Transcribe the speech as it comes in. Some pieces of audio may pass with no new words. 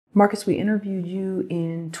Marcus, we interviewed you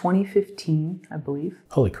in 2015, I believe.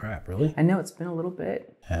 Holy crap, really? I know it's been a little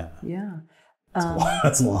bit. Yeah. Yeah.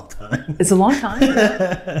 That's a long time. It's a long time.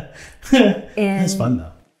 And it's fun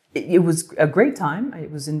though. It was a great time.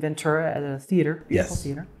 It was in Ventura at a theater, beautiful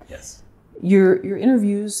theater. Yes. Your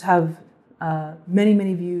interviews have many,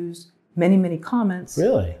 many views, many, many comments.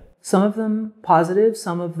 Really? Some of them positive,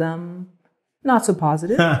 some of them not so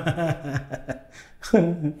positive.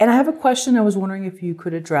 And I have a question I was wondering if you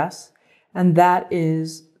could address, and that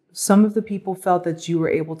is some of the people felt that you were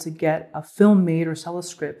able to get a film made or sell a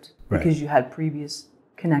script because you had previous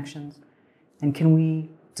connections. And can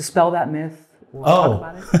we dispel that myth or talk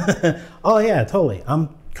about it? Oh yeah, totally.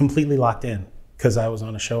 I'm completely locked in because I was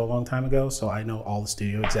on a show a long time ago, so I know all the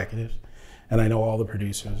studio executives and I know all the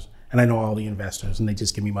producers and I know all the investors, and they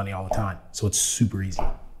just give me money all the time. So it's super easy.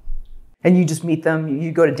 And you just meet them,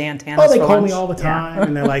 you go to Dan Tana's Oh, they for call lunch? me all the time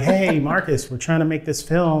and they're like, hey, Marcus, we're trying to make this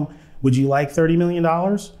film. Would you like $30 million?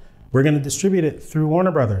 We're going to distribute it through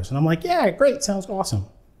Warner Brothers. And I'm like, yeah, great. Sounds awesome.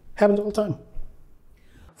 Happens all the time.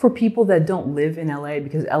 For people that don't live in LA,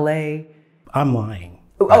 because LA... I'm lying.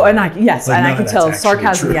 Oh, and I can tell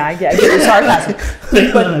sarcasm. True. Yeah, I get your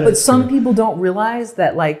sarcasm. but some people don't realize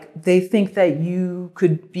that, like, they think that you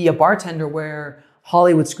could be a bartender where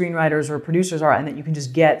Hollywood screenwriters or producers are, and that you can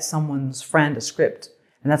just get someone's friend a script.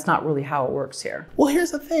 And that's not really how it works here. Well,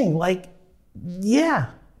 here's the thing. Like,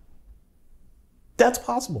 yeah, that's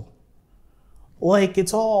possible. Like,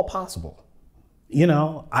 it's all possible. You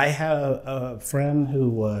know, I have a friend who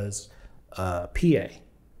was a PA,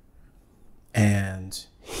 and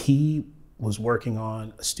he was working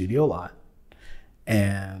on a studio lot,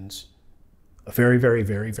 and a very, very,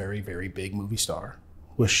 very, very, very big movie star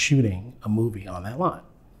was shooting a movie on that lot.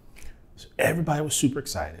 So everybody was super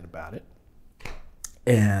excited about it.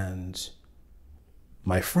 And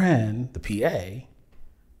my friend, the PA,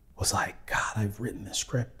 was like, God, I've written this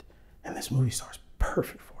script and this movie star is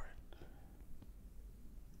perfect for it.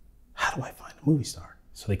 How do I find a movie star?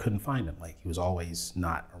 So they couldn't find him. Like, he was always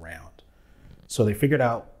not around. So they figured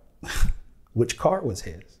out which car was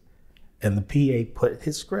his. And the PA put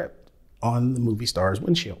his script on the movie star's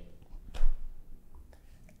windshield.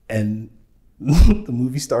 And the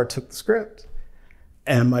movie star took the script.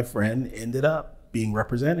 And my friend ended up being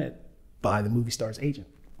represented by the movie star's agent.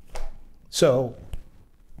 So,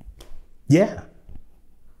 yeah,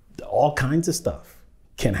 all kinds of stuff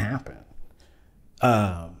can happen.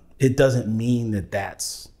 It doesn't mean that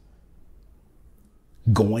that's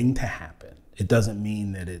going to happen. It doesn't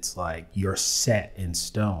mean that it's like you're set in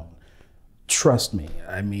stone. Trust me.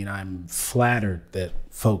 I mean, I'm flattered that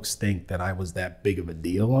folks think that I was that big of a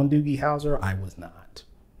deal on Doogie Howser. I was not.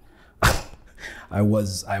 I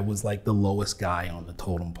was like the lowest guy on the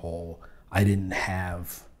totem pole. I didn't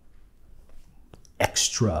have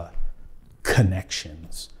extra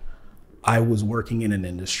connections. I was working in an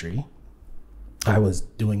industry. I was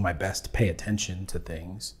doing my best to pay attention to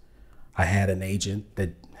things. I had an agent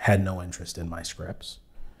that had no interest in my scripts.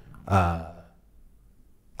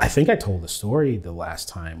 I think I told the story the last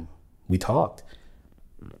time we talked.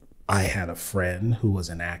 I had a friend who was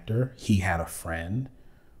an actor. He had a friend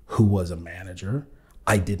who was a manager.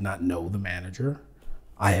 I did not know the manager.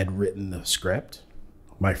 I had written the script.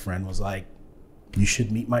 My friend was like, you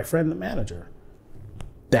should meet my friend, the manager.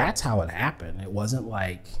 That's how it happened. It wasn't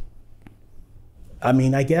like, I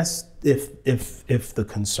mean, I guess if the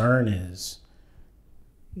concern is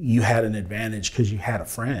you had an advantage because you had a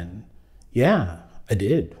friend, yeah, I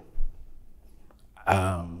did.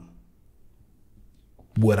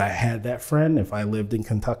 Would I had that friend if I lived in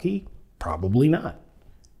Kentucky? Probably not.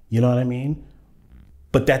 You know what I mean?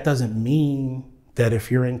 But that doesn't mean that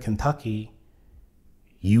if you're in Kentucky,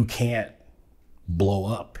 you can't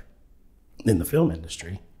blow up in the film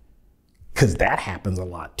industry, because that happens a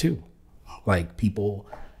lot too. Like, people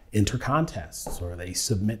enter contests or they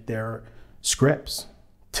submit their scripts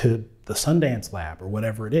to the Sundance Lab or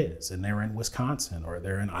whatever it is, and they're in Wisconsin or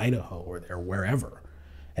they're in Idaho or they're wherever,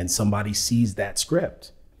 and somebody sees that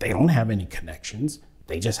script. They don't have any connections.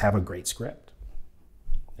 They just have a great script.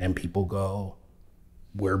 And people go,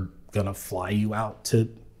 we're gonna fly you out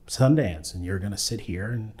to Sundance and you're gonna sit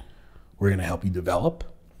here and we're gonna help you develop.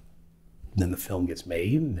 And then the film gets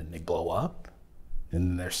made and then they blow up.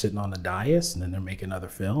 And then they're sitting on the dais and then they're making other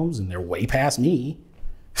films and they're way past me.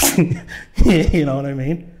 You know what I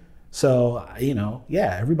mean? So, you know,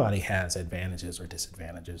 yeah, everybody has advantages or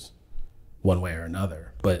disadvantages one way or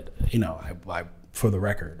another. But, you know, I for the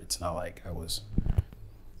record, it's not like I was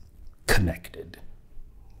connected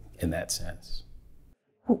in that sense.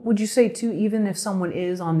 Would you say too, even if someone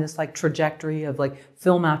is on this like trajectory of like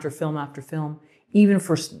film after film after film, even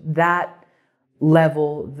for that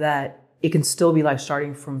level, that it can still be like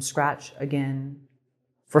starting from scratch again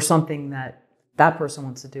for something that that person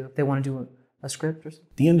wants to do, if they want to do a script or something?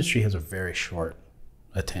 The industry has a very short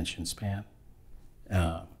attention span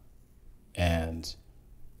and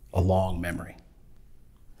a long memory.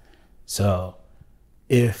 So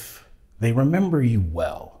if they remember you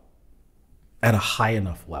well at a high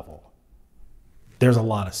enough level, there's a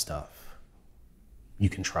lot of stuff you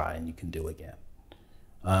can try and you can do again.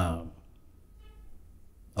 I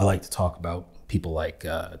like to talk about people like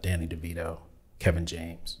Danny DeVito, Kevin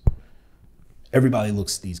James. Everybody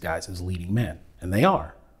looks at these guys as leading men, and they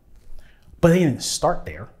are. But they didn't start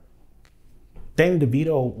there. Danny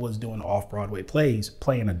DeVito was doing off-Broadway plays,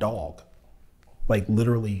 playing a dog, like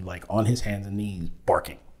literally like on his hands and knees,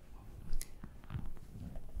 barking.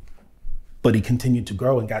 But he continued to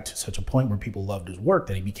grow and got to such a point where people loved his work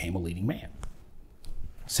that he became a leading man.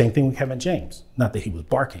 Same thing with Kevin James. Not that he was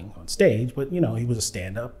barking on stage, but you know, he was a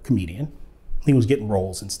stand-up comedian. He was getting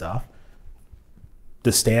roles and stuff.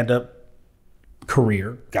 The stand-up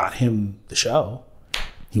career got him the show.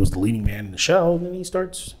 He was the leading man in the show, and then he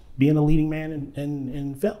starts being a leading man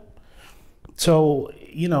in film. So,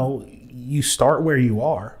 you know, you start where you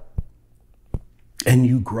are and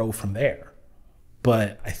you grow from there.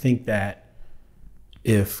 But I think that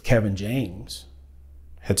if Kevin James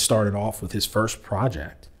had started off with his first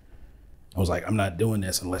project, I was like, I'm not doing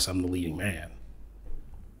this unless I'm the leading man,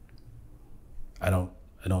 I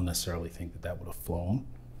don't necessarily think that would have flown,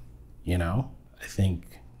 you know? I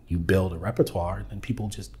think you build a repertoire and then people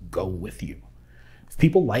just go with you. If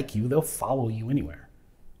people like you, they'll follow you anywhere.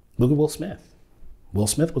 Look at Will Smith. Will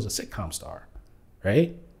Smith was a sitcom star,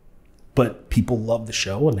 right? But people loved the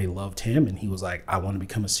show and they loved him, and he was like, I want to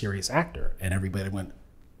become a serious actor. And everybody went,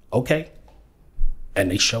 okay. And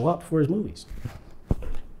they show up for his movies.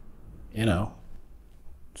 You know,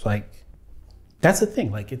 it's like, that's the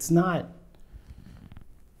thing. Like, it's not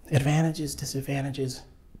advantages, disadvantages.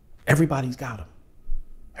 Everybody's got them.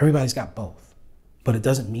 Everybody's got both. But it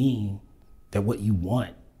doesn't mean that what you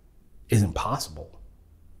want isn't possible.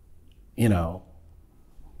 You know,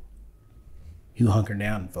 you hunker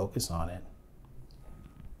down and focus on it.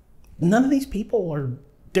 None of these people are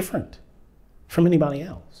different from anybody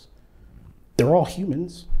else. They're all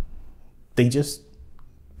humans. They just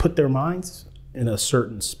put their minds in a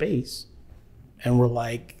certain space and were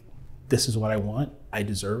like, this is what I want. I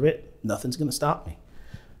deserve it. Nothing's going to stop me.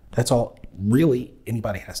 That's all really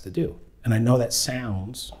anybody has to do. And I know that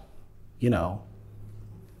sounds, you know,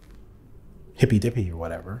 hippy dippy or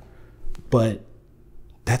whatever, but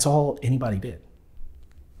that's all anybody did.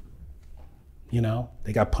 You know,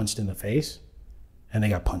 they got punched in the face, and they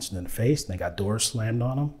got punched in the face, and they got doors slammed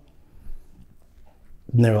on them.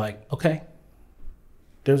 And they're like, okay,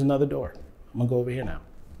 there's another door. I'm gonna go over here now.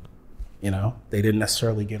 You know, they didn't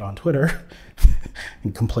necessarily get on Twitter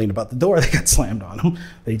and complain about the door that got slammed on them.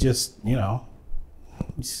 They just, you know,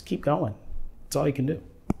 just keep going. That's all you can do,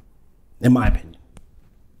 in my opinion.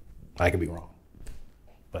 I could be wrong,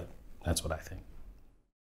 but that's what I think.